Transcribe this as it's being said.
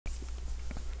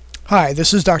Hi,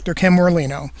 this is Dr. Ken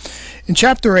Morlino. In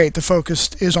Chapter 8, the focus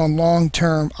is on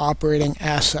long-term operating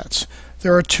assets.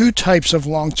 There are two types of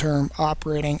long-term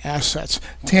operating assets,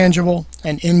 tangible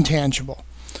and intangible.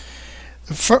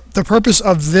 The purpose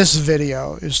of this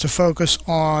video is to focus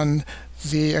on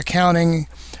the accounting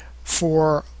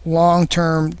for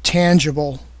long-term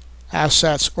tangible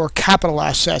assets or capital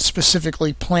assets,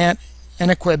 specifically plant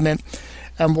and equipment,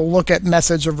 and we'll look at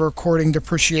methods of recording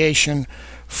depreciation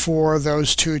for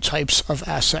those two types of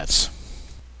assets.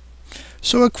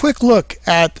 So a quick look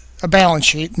at a balance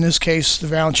sheet, in this case the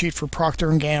balance sheet for Procter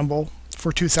 & Gamble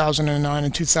for 2009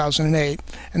 and 2008,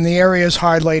 and the areas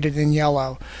highlighted in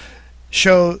yellow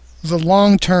show the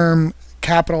long-term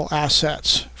capital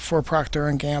assets for Procter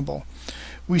 & Gamble.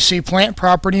 We see plant,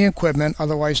 property, and equipment,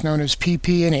 otherwise known as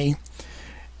PP&E,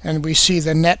 and we see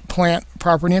the net plant,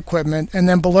 property, and equipment, and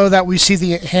then below that we see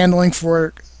the handling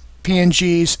for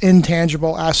P&G's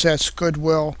intangible assets,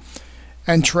 goodwill,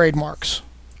 and trademarks.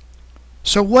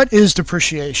 So what is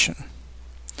depreciation?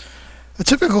 A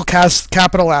typical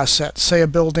capital asset, say a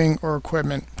building or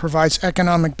equipment, provides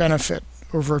economic benefit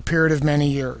over a period of many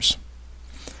years.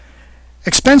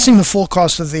 Expensing the full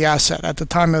cost of the asset at the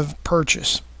time of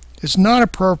purchase is not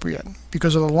appropriate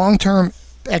because of the long-term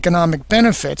economic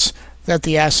benefits that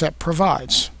the asset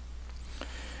provides.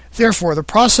 Therefore, the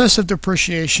process of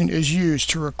depreciation is used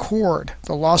to record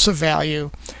the loss of value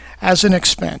as an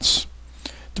expense.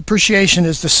 Depreciation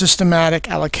is the systematic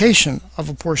allocation of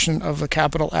a portion of the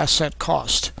capital asset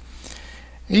cost.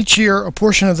 Each year, a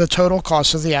portion of the total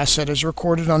cost of the asset is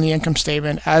recorded on the income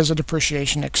statement as a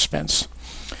depreciation expense.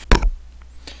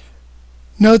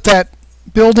 Note that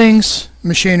buildings,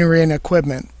 machinery, and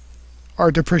equipment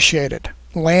are depreciated.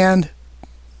 Land,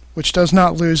 which does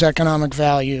not lose economic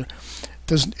value,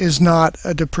 is not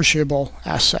a depreciable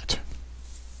asset.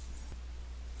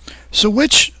 So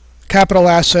which capital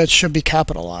assets should be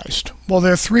capitalized? Well,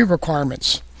 there are three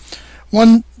requirements.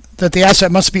 One, that the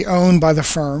asset must be owned by the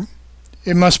firm,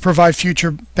 it must provide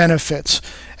future benefits,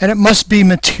 and it must be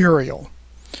material.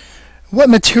 What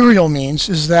material means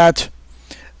is that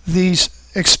the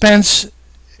expense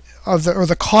of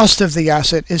the cost of the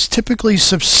asset is typically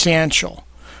substantial.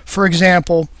 For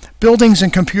example, buildings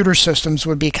and computer systems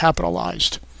would be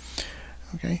capitalized.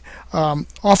 Okay.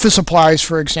 Office supplies,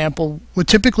 for example, would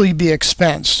typically be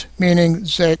expensed, meaning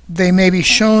that they may be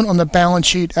shown on the balance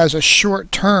sheet as a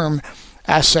short-term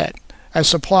asset, as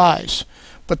supplies,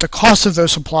 but the cost of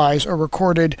those supplies are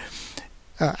recorded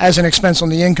as an expense on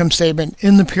the income statement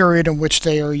in the period in which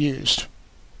they are used.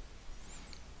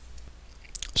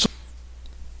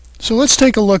 So let's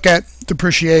take a look at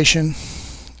depreciation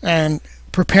and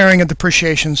preparing a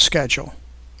depreciation schedule.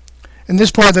 In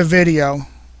this part of the video,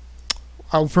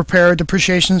 I'll prepare a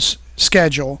depreciation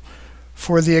schedule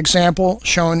for the example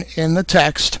shown in the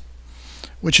text,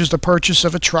 which is the purchase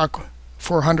of a truck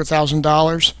for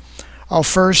 $100,000. I'll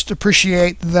first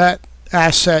depreciate that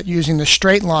asset using the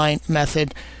straight line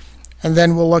method, and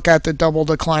then we'll look at the double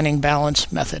declining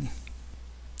balance method.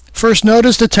 First,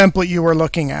 notice the template you are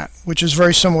looking at, which is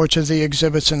very similar to the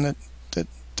exhibits in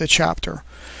the chapter.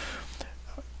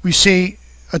 We see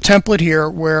a template here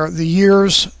where the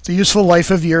useful life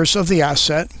of years of the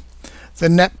asset, the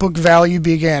net book value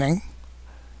beginning,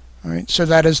 all right, so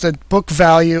that is the book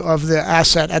value of the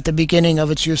asset at the beginning of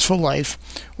its useful life.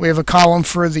 We have a column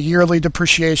for the yearly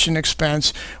depreciation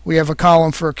expense, we have a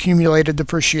column for accumulated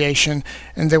depreciation,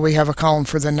 and then we have a column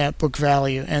for the net book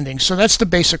value ending. So that's the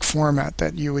basic format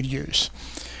that you would use.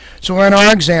 So in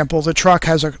our example, the truck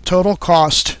has a total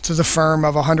cost to the firm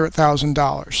of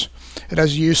 $100,000. It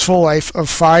has a useful life of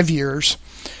 5 years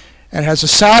and has a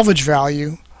salvage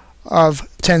value of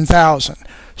 $10,000.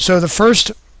 So the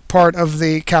first part of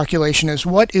the calculation is,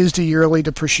 what is the yearly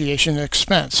depreciation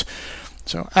expense?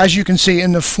 So as you can see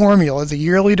in the formula, the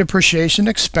yearly depreciation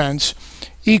expense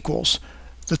equals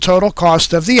the total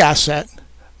cost of the asset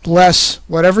less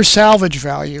whatever salvage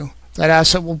value that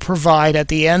asset will provide at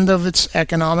the end of its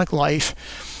economic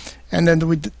life, and then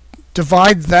we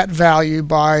divide that value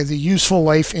by the useful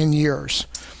life in years.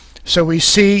 So we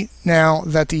see now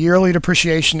that the yearly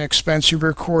depreciation expense you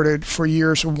recorded for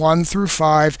years 1 through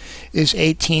 5 is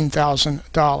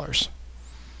 $18,000.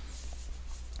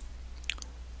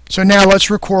 So now let's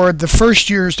record the first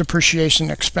year's depreciation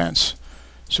expense.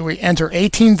 So we enter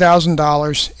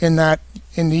 $18,000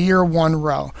 in the year 1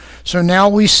 row. So now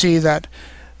we see that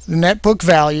the net book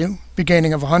value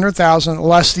beginning of $100,000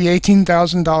 less the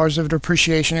 $18,000 of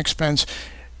depreciation expense.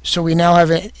 So we now have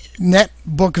a net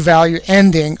book value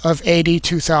ending of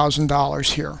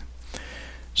 $82,000 here.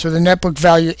 So the net book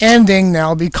value ending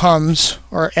now becomes,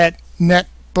 or at net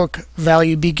book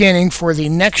value beginning for the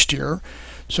next year,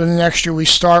 So the next year we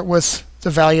start with the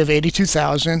value of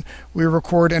 $82,000. We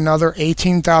record another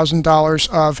 $18,000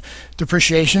 of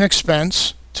depreciation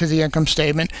expense to the income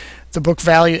statement. The book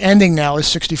value ending now is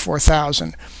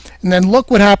 $64,000. And then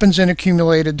look what happens in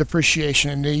accumulated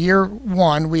depreciation. In the year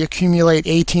 1, we accumulate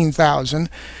 $18,000.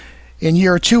 In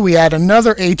year 2, we add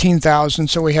another $18,000,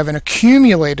 so we have an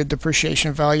accumulated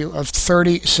depreciation value of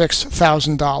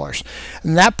 $36,000.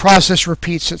 And that process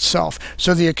repeats itself.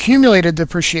 So the accumulated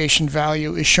depreciation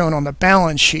value is shown on the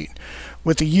balance sheet,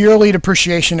 with the yearly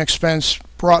depreciation expense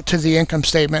brought to the income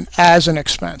statement as an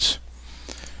expense.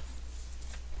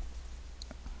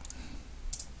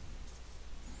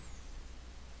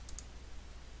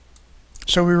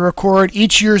 So we record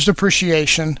each year's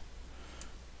depreciation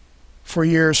for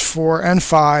years 4 and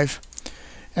 5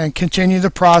 and continue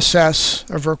the process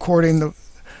of recording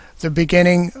the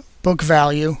beginning book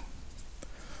value.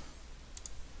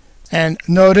 And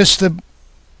notice the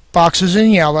boxes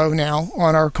in yellow now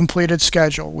on our completed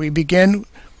schedule. We begin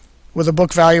with a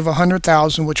book value of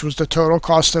 $100,000, which was the total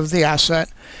cost of the asset,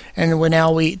 and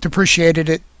we depreciated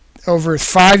it over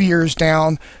 5 years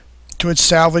down to its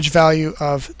salvage value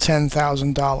of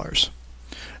 $10,000.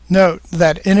 Note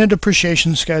that in a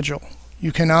depreciation schedule,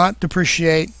 you cannot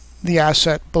depreciate the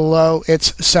asset below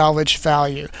its salvage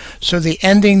value. So the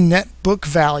ending net book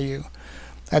value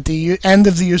at the end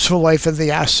of the useful life of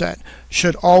the asset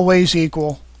should always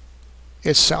equal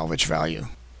its salvage value.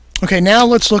 Okay, now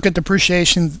let's look at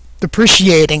depreciating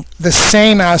the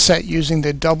same asset using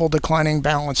the double declining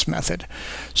balance method.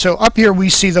 So up here we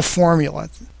see the formula.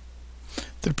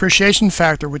 The depreciation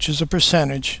factor, which is a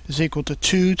percentage, is equal to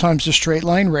 2 times the straight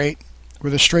line rate, where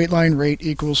the straight line rate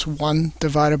equals 1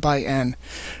 divided by n.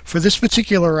 For this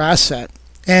particular asset,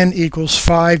 n equals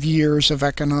 5 years of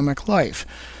economic life.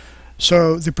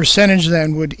 So the percentage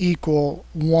then would equal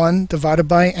 1 divided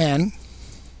by n,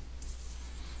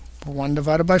 or 1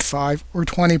 divided by 5, or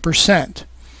 20%.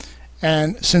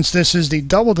 And since this is the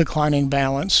double declining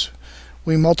balance,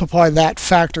 we multiply that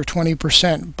factor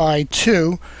 20% by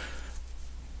 2,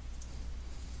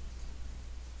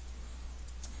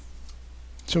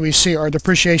 so we see our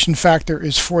depreciation factor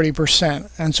is 40%,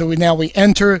 and so now we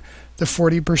enter the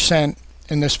 40%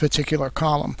 in this particular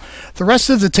column. The rest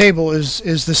of the table is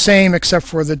the same except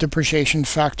for the depreciation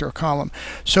factor column.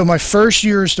 So my first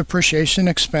year's depreciation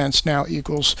expense now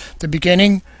equals the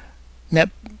beginning net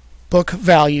book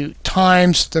value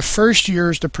times the first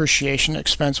year's depreciation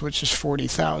expense, which is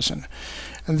 $40,000.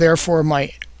 And therefore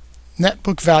my net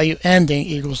book value ending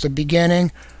equals the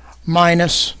beginning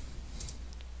minus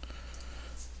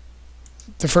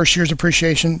the first year's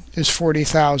depreciation is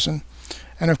 $40,000,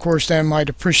 and of course then my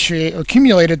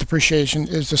accumulated depreciation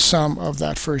is the sum of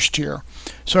that first year.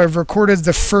 So I've recorded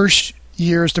the first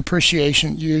year's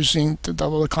depreciation using the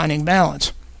double declining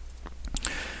balance.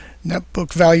 Net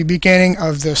book value beginning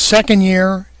of the second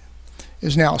year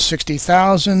is now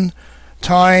 $60,000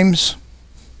 times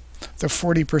the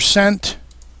 40%.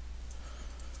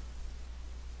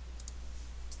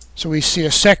 So we see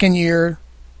a second year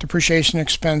depreciation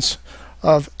expense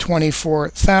of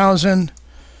 $24,000,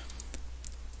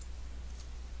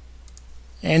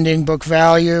 ending book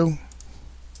value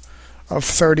of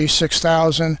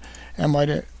 $36,000, and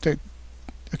the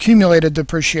accumulated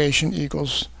depreciation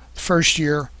equals first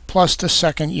year plus the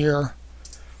second year.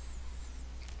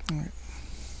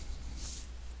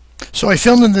 So I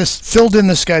filled in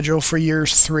the schedule for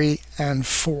years 3 and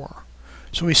 4.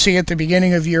 So we see at the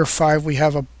beginning of year 5 we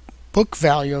have a book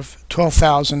value of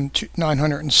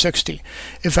 $12,960.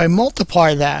 If I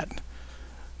multiply that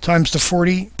times the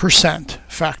 40%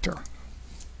 factor,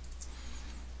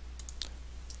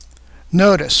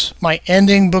 notice my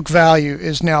ending book value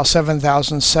is now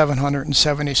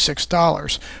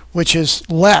 $7,776, which is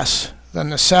less than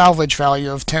the salvage value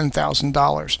of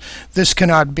 $10,000. This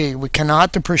cannot be. We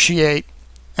cannot depreciate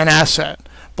an asset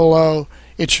below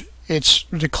its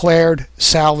declared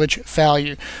salvage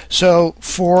value. So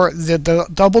for the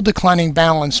double declining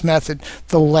balance method,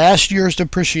 the last year's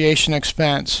depreciation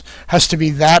expense has to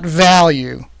be that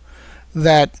value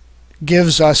that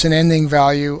gives us an ending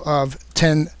value of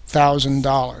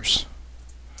 $10,000.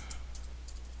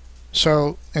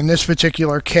 So in this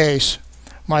particular case,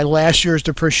 my last year's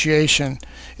depreciation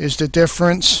is the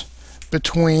difference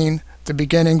between the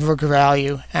beginning book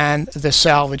value and the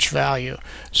salvage value.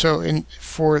 So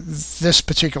for this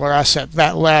particular asset,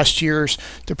 that last year's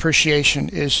depreciation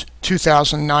is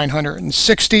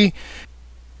 $2,960,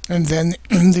 and then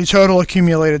the total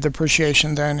accumulated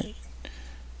depreciation then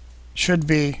should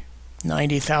be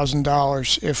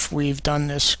 $90,000 if we've done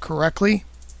this correctly.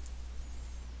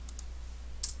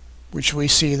 which we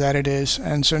see that it is.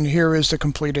 And so here is the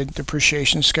completed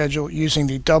depreciation schedule using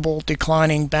the double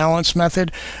declining balance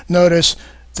method. Notice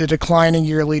the declining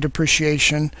yearly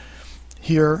depreciation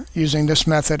here using this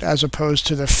method as opposed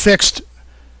to the fixed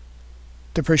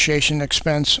depreciation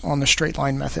expense on the straight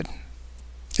line method.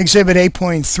 Exhibit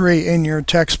 8.3 in your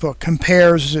textbook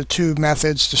compares the two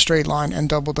methods, the straight line and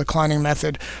double declining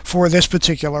method, for this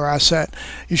particular asset.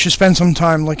 You should spend some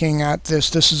time looking at this.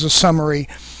 This is a summary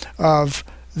of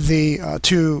the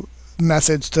two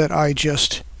methods that I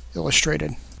just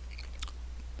illustrated.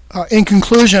 In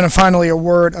conclusion, and finally, a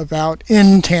word about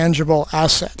intangible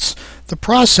assets. The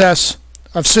process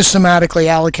of systematically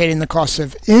allocating the cost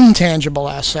of intangible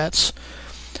assets,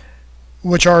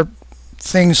 which are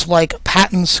things like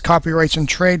patents, copyrights, and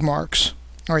trademarks.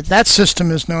 All right, that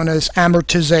system is known as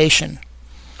amortization.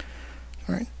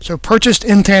 All right, so purchased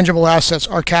intangible assets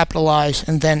are capitalized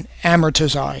and then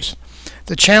amortized.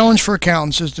 The challenge for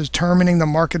accountants is determining the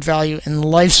market value and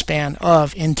lifespan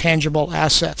of intangible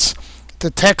assets. The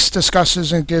text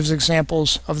discusses and gives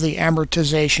examples of the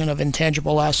amortization of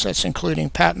intangible assets,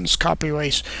 including patents,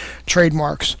 copyrights,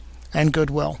 trademarks, and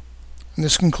goodwill. And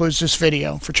this concludes this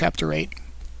video for Chapter 8.